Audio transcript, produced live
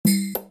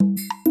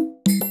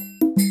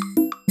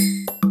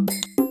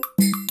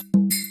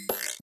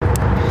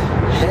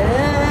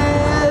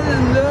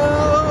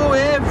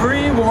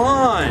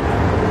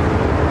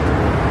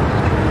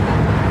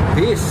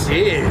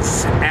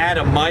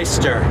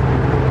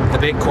the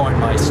Bitcoin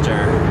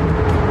Meister,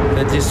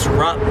 the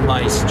Disrupt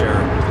Meister.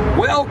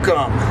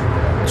 Welcome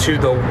to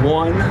the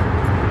One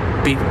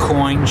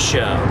Bitcoin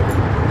Show.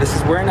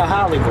 We're in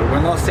Hollywood, we're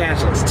in Los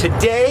Angeles.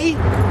 Today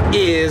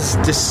is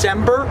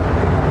December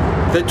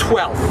the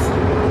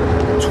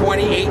 12th,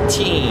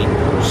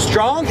 2018.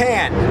 Strong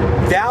hand,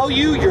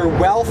 value your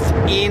wealth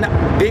in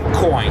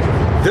Bitcoin.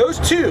 Those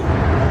two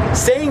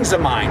sayings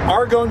of mine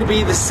are going to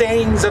be the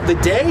sayings of the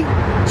day.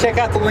 Check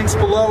out the links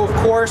below, of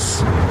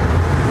course.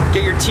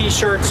 Get your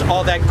t-shirts,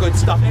 all that good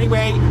stuff.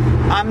 Anyway,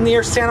 I'm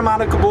near Santa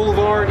Monica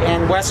Boulevard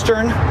and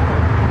Western.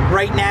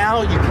 Right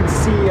now, you can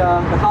see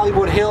the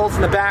Hollywood Hills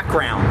in the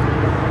background.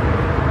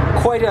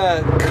 Quite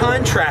a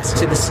contrast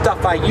to the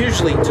stuff I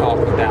usually talk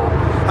about.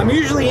 I'm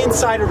usually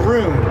inside a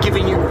room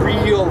giving you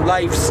real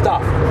life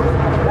stuff.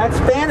 That's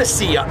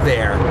fantasy up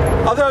there.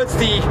 Although it's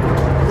the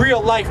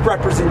real life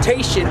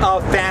representation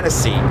of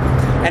fantasy.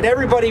 And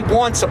everybody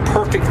wants a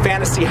perfect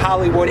fantasy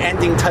Hollywood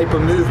ending type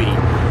of movie.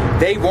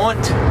 They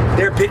want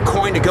their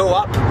Bitcoin to go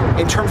up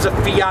in terms of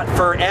fiat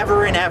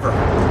forever and ever.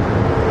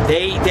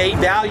 They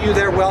value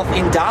their wealth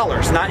in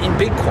dollars, not in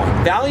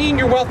Bitcoin. Valuing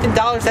your wealth in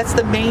dollars, that's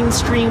the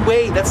mainstream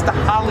way. That's the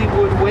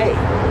Hollywood way.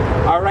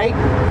 All right?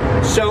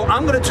 So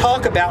I'm going to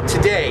talk about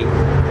today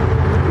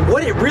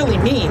what it really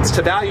means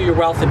to value your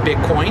wealth in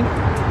Bitcoin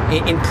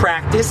in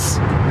practice,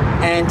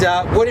 and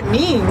what it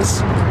means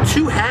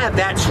to have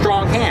that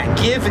strong hand.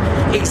 Give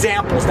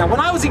examples. Now, when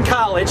I was in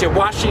college at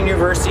Washington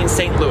University in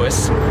St.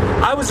 Louis,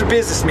 I was a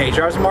business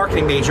major, I was a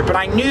marketing major, but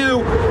I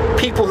knew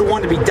people who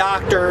wanted to be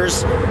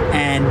doctors,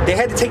 and they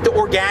had to take the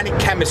organic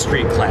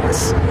chemistry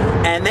class.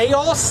 And they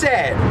all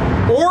said,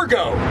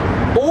 Orgo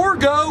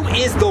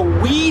is the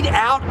weed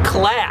out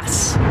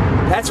class.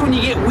 That's when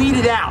you get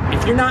weeded out.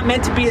 If you're not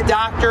meant to be a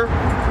doctor,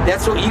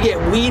 that's what you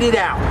get, weeded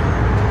out.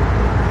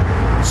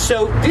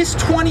 So this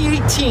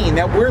 2018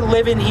 that we're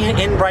living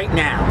in right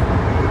now,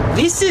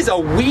 this is a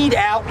weed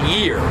out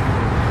year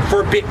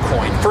for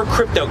Bitcoin, for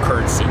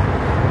cryptocurrency.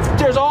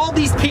 There's all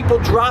these people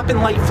dropping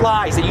like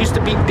flies that used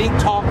to be big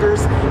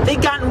talkers.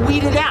 They've gotten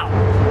weeded out.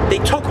 They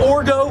took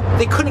Orgo,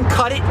 they couldn't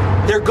cut it,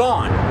 they're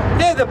gone.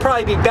 They'll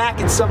probably be back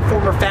in some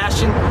form or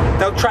fashion.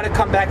 They'll try to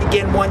come back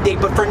again one day,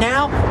 but for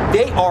now,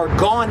 they are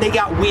gone. They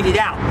got weeded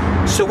out.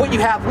 So what you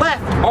have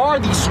left are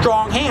these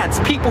strong hands,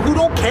 people who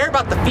don't care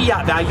about the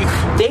fiat value.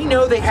 They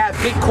know they have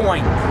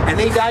Bitcoin, and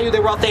they value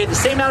their wealth. They have the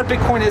same amount of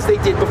Bitcoin as they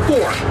did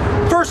before.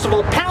 First of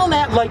all, pound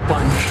that like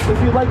button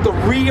if you like the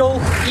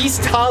real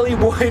East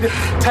Hollywood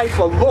type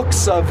of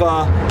looks of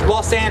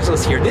Los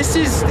Angeles here. This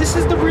is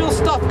the real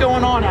stuff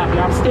going on out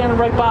here. I'm standing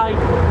right by,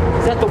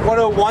 is that the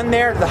 101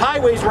 there? The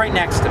highway's right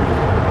next to me.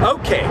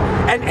 Okay,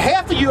 and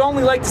half of you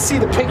only like to see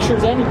the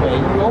pictures anyway.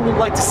 You only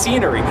like the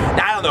scenery.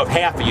 Now, I don't know if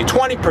half of you,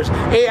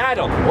 20%, hey, I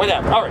don't know,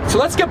 whatever. All right, so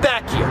let's get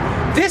back here.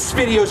 This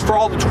video is for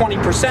all the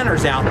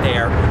 20%ers out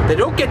there that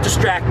don't get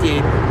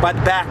distracted by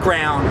the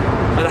background,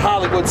 by the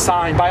Hollywood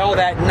sign, by all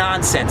that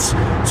nonsense.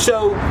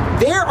 So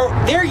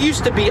there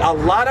used to be a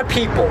lot of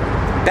people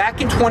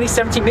back in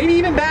 2017, maybe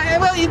even back,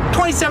 well, in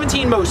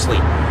 2017 mostly.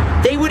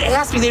 They would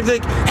ask me, they'd be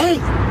like, hey,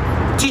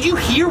 did you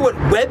hear what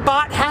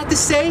Webbot had to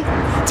say?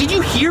 Did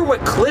you hear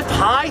what Cliff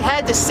High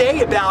had to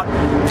say about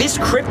this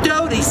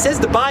crypto? That he says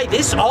to buy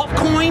this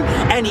altcoin,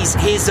 and his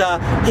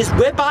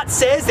Webbot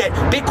says that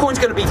Bitcoin's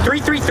going to be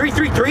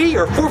 33333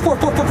 or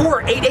 44444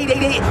 or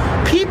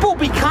 8888. People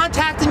be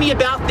contacting me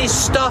about this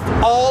stuff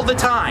all the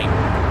time.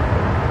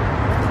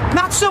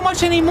 Not so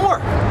much anymore.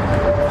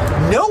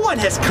 No one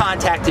has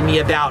contacted me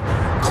about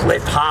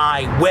Cliff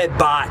High,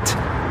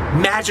 Webbot,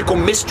 magical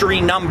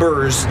mystery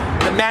numbers,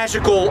 the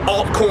magical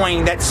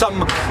altcoin that some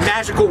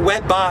magical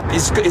Webbot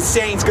is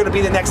saying is going to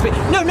be the next thing.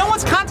 No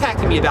one's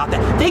contacting me about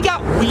that. They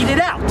got weeded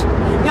out.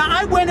 Now,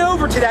 I went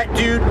over to that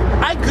dude.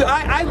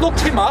 I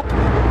looked him up.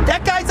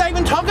 That guy's not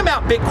even talking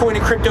about Bitcoin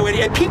and crypto,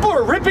 and people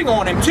are ripping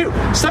on him too.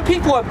 Some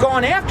people have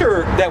gone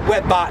after that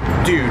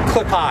Webbot dude,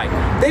 Cliff High.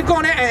 They've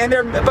gone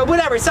but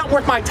whatever. It's not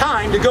worth my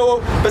time to go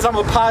because I'm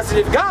a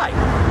positive guy.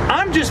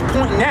 I'm just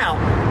pointing out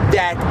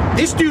that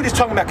this dude is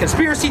talking about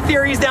conspiracy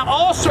theories now.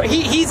 Also,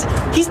 he's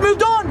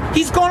moved on.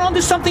 He's gone on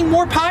to something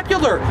more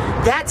popular.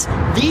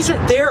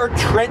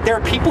 There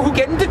are people who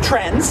get into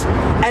trends,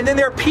 and then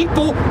there are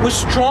people with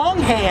strong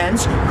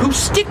hands who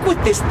stick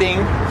with this thing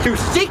through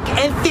thick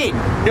and thin,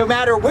 no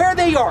matter where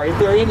they are. If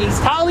they're in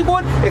East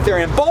Hollywood, if they're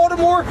in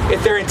Baltimore,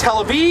 if they're in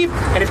Tel Aviv,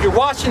 and if you're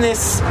watching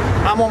this,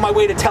 I'm on my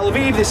way to Tel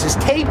Aviv. This is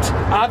taped,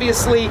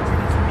 obviously.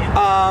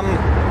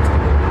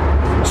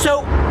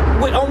 So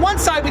on one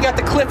side, we got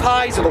the Cliff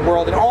Highs of the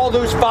world and all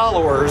those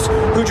followers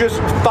who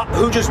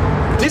just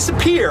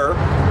disappear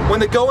when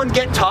the going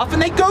get tough,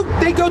 and they go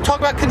talk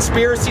about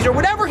conspiracies or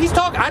whatever he's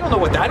talking. I don't know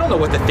what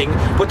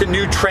the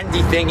new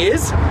trendy thing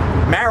is.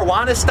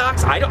 Marijuana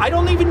stocks. I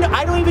don't even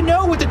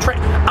know what the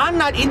trend. I'm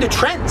not into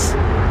trends.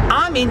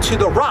 I'm into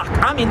the rock.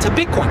 I'm into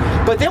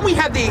Bitcoin. But then we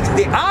have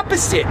the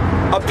opposite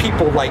of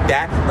people like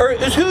that. Or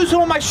who's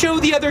on my show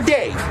the other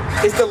day?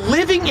 Is the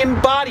living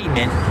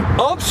embodiment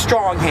of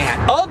strong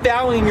hand, of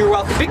valuing your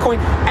wealth in Bitcoin,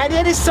 and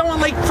it is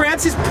someone like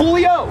Francis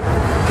Pouliot,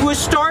 who is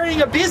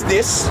starting a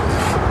business,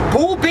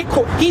 Bull Bitcoin.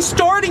 Bitcoin. He's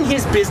starting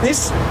his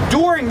business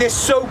during this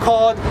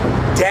so-called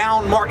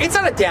down market. It's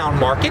not a down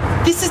market.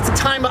 This is the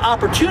time of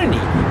opportunity.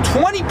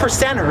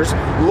 20%ers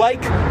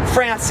like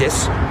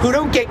Francis, who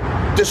don't get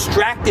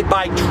distracted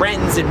by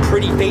trends and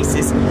pretty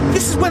faces,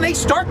 this is when they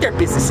start their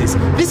businesses.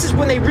 This is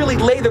when they really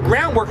lay the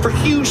groundwork for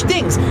huge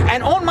things.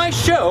 And on my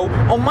show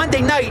on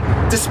Monday night,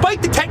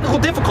 despite the technical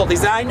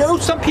difficulties, and I know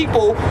some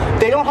people,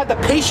 they don't have the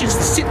patience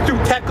to sit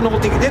through technical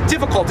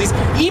difficulties,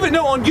 even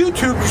though on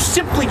YouTube you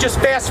simply just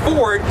fast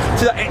forward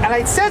to the, and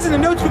it says in the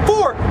notes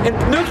before, and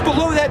notes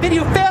below that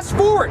video, fast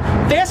forward,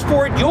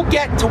 you'll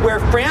get to where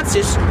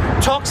Francis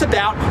talks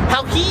about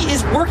how he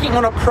is working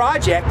on a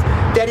project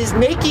that is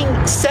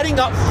setting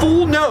up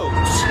full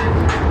nodes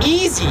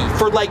easy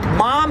for like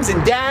moms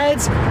and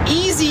dads,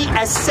 easy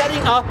as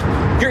setting up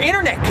your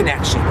internet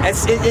connection,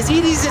 as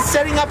easy as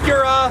setting up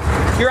your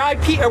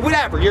IP or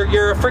whatever,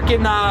 your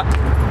freaking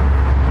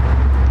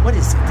what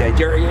is it?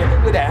 Your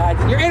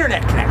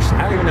internet connection.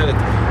 I don't even know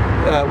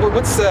that.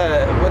 What's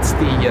the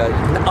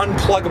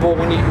unpluggable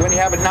when you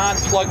have a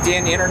non-plugged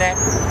in internet?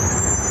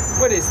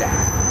 What is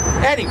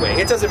that? Anyway,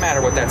 it doesn't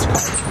matter what that's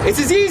called. It's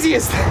as easy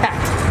as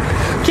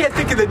that. Can't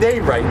think of the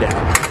name right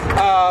now.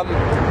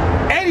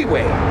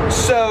 Anyway,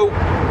 so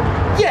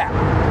yeah.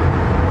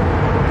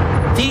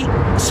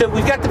 So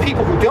we've got the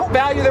people who don't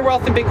value their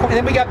wealth in Bitcoin, and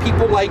then we got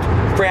people like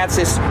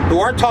Francis who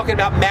aren't talking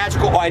about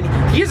magical, and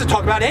he doesn't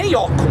talk about any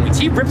altcoins.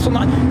 He rips them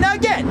on. Now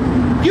again,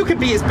 you could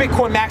be as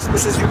Bitcoin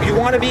maximalist as you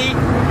want to be.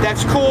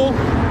 That's cool.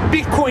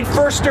 Bitcoin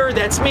firster,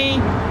 that's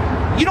me.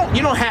 You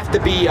don't have to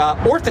be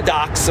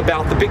orthodox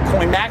about the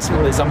Bitcoin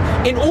maximalism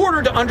in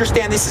order to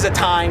understand this is a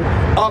time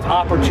of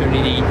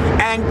opportunity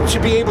and to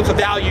be able to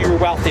value your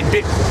wealth in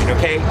Bitcoin,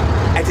 okay?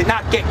 And to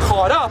not get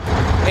caught up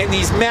in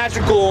these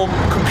magical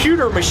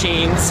computer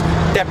machines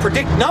that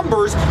predict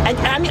numbers. And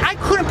I mean, I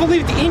couldn't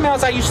believe the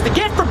emails I used to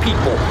get from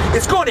people.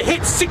 It's going to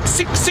hit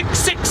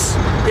 6666.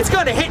 It's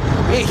going to hit.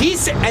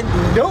 And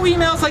no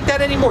emails like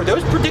that anymore.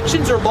 Those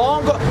predictions are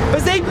long gone,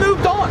 because they've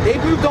moved on.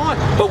 They've moved on,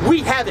 but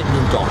we haven't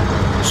moved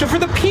on. So for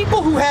the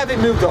people who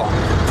haven't moved on,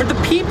 for the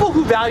people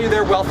who value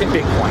their wealth in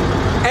Bitcoin,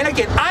 and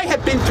again, I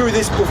have been through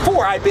this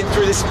before. I've been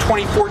through this in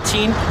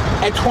 2014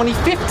 and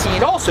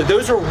 2015 also.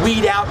 Those are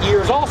weed out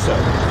years also.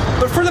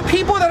 But for the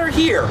people that are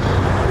here,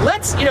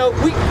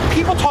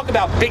 people talk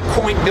about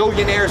Bitcoin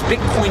millionaires,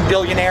 Bitcoin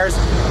billionaires.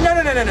 No.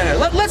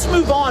 Let's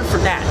move on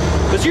from that,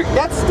 because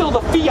that's still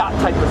the fiat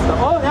type of stuff.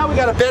 Oh, now we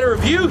got a better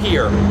view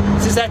here.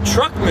 This is that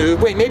truck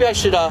move. Wait, maybe I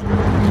should I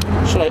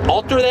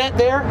alter that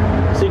there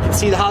so you can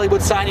see the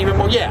Hollywood sign even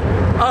more? Yeah.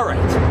 All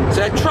right. So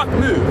that truck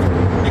move.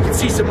 You can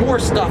see some more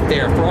stuff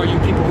there for all you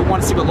people who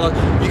want to see what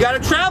you got to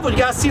travel. You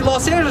got to see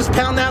Los Angeles.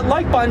 Pound that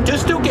like button.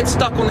 Just don't get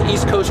stuck on the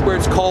East Coast where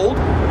it's cold.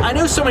 I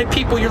know so many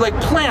people. You're like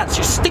plants.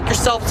 You stick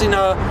yourselves in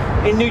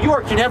New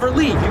York. You never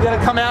leave. You got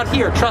to come out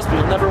here. Trust me,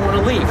 you'll never want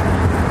to leave.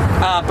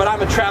 But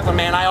I'm a traveler,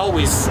 man. I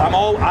always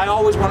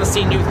want to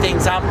see new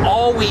things. I'm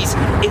always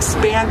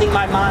expanding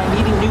my mind,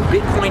 meeting new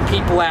Bitcoin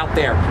people out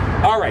there.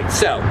 All right,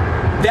 so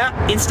that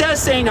instead of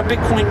saying a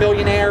Bitcoin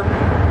millionaire,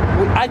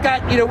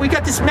 we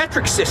got this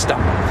metric system.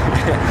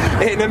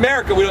 In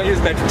America, we don't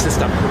use metric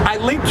system. I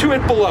linked to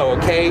it below,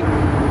 okay?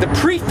 The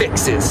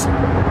prefixes.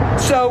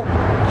 So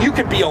you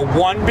could be a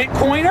 1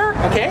 Bitcoiner,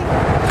 okay?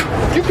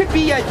 You could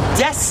be a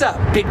Desa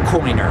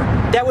Bitcoiner.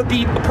 That would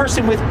be a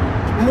person with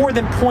more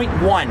than 0.1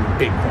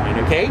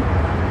 Bitcoin, okay?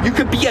 You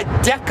could be a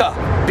Deca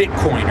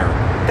Bitcoiner.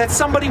 That's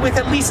somebody with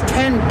at least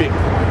 10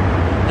 Bitcoin.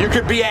 You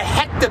could be a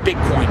Hecta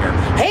Bitcoiner.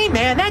 Hey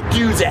man, that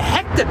dude's a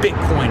Hecta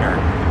Bitcoiner.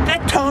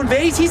 That Tone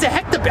Vase, he's a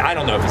Hecta. I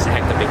don't know if he's a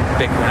Hecta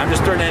Bitcoiner. I'm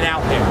just throwing that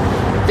out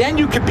there. Then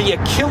you could be a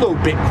Kilo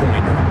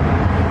Bitcoiner.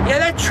 Yeah,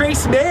 that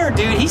Trace Mayer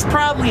dude, he's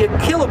probably a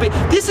Kilo Bit.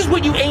 This is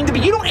what you aim to be.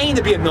 You don't aim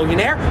to be a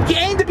millionaire. You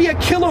aim to be a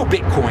Kilo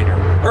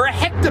Bitcoiner or a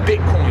Hecta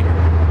Bitcoiner.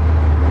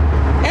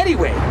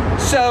 Anyway,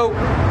 so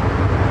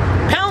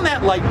pound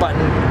that like button.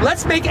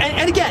 Let's make,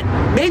 and again,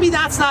 maybe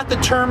that's not the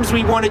terms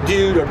we want to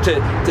do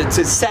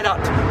to set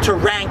up to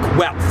rank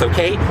wealth,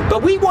 okay?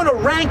 But we want to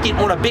rank it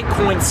on a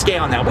Bitcoin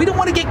scale now. We don't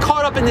want to get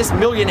caught up in this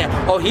millionaire.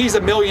 Oh, he's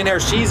a millionaire,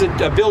 she's a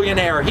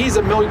billionaire, he's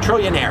a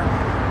trillionaire.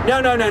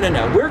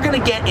 No. We're going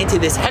to get into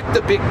this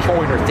Hecta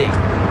Bitcoiner thing.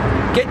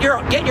 Get your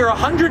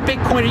 100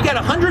 Bitcoin. You got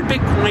 100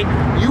 Bitcoin,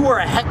 you are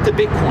a Hecta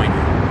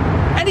Bitcoiner.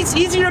 And it's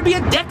easier to be a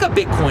Deca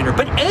Bitcoiner,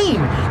 but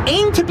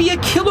aim to be a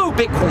Kilo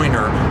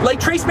Bitcoiner, like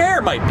Trace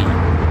Mayer might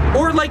be,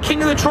 or like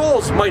King of the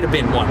Trolls might have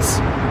been once.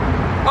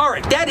 All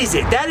right, that is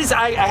it.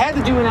 I had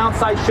to do an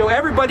outside show.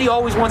 Everybody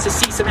always wants to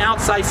see some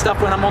outside stuff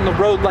when I'm on the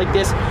road like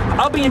this.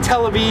 I'll be in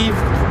Tel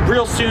Aviv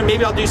real soon.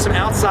 Maybe I'll do some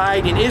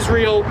outside in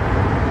Israel.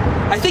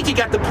 I think you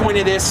got the point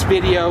of this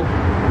video.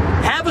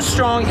 Have a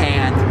strong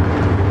hand.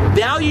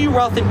 Value your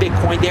wealth in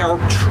Bitcoin.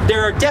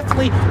 There are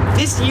definitely,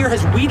 this year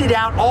has weeded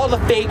out all the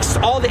fakes,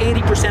 all the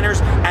 80%ers,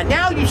 and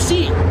now you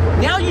see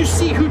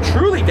who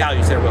truly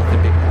values their wealth in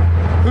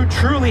Bitcoin, who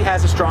truly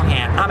has a strong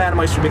hand. I'm Adam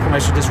Meister, Bitcoin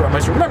Meister, Disrupt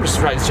Meister. Remember to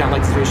subscribe to this channel,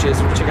 like this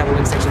video, check out the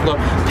link section below,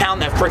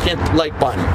 pound that freaking like button.